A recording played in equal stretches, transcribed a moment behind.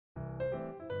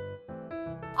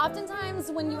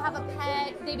Oftentimes when you have a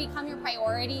pet, they become your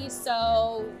priority,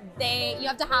 so you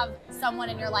have to have someone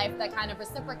in your life that kind of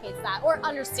reciprocates that or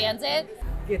understands it.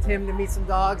 Get him to meet some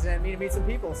dogs and me to meet some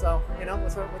people, so, you know,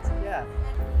 yeah.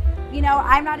 You know,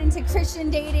 I'm not into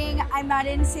Christian dating, I'm not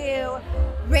into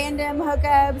random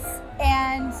hookups,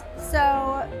 and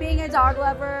so being a dog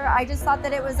lover, I just thought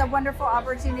that it was a wonderful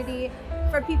opportunity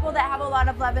for people that have a lot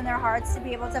of love in their hearts to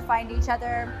be able to find each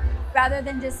other rather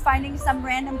than just finding some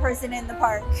random person in the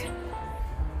park.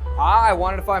 I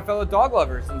wanted to find fellow dog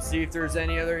lovers and see if there's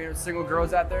any other single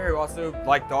girls out there who also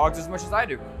like dogs as much as I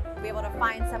do. Be able to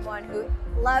find someone who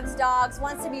loves dogs,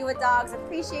 wants to be with dogs,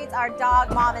 appreciates our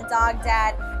dog mom and dog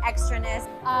dad extraness.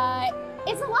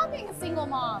 It's a lot being a single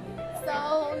mom,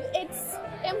 so it's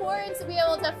important to be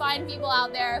able to find people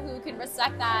out there who can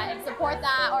respect that and support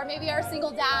that, or maybe our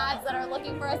single dads that are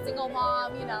looking for a single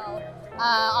mom, you know,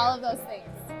 all of those things.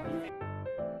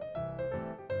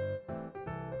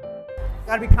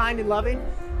 Gotta be kind and loving.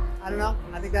 I don't know.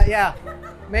 I think that, yeah,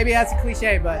 maybe that's a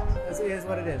cliche, but it is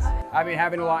what it is. I mean,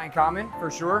 having a lot in common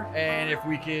for sure. And if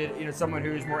we could, you know, someone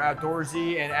who's more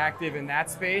outdoorsy and active in that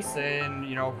space, and,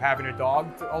 you know, having a dog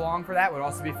along for that would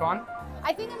also be fun.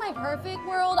 I think in my perfect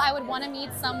world, I would want to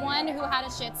meet someone who had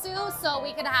a Shih Tzu, so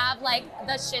we could have like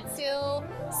the Shih Tzu.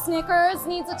 Snickers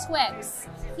needs a Twix.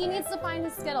 He needs to find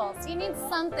his Skittles. He needs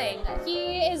something.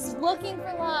 He is looking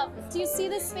for love. Do you see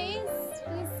this face?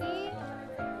 Do you see?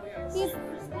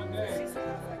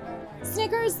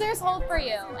 Snickers, there's hope for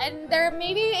you. And there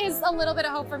maybe is a little bit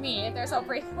of hope for me if there's hope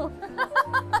for you.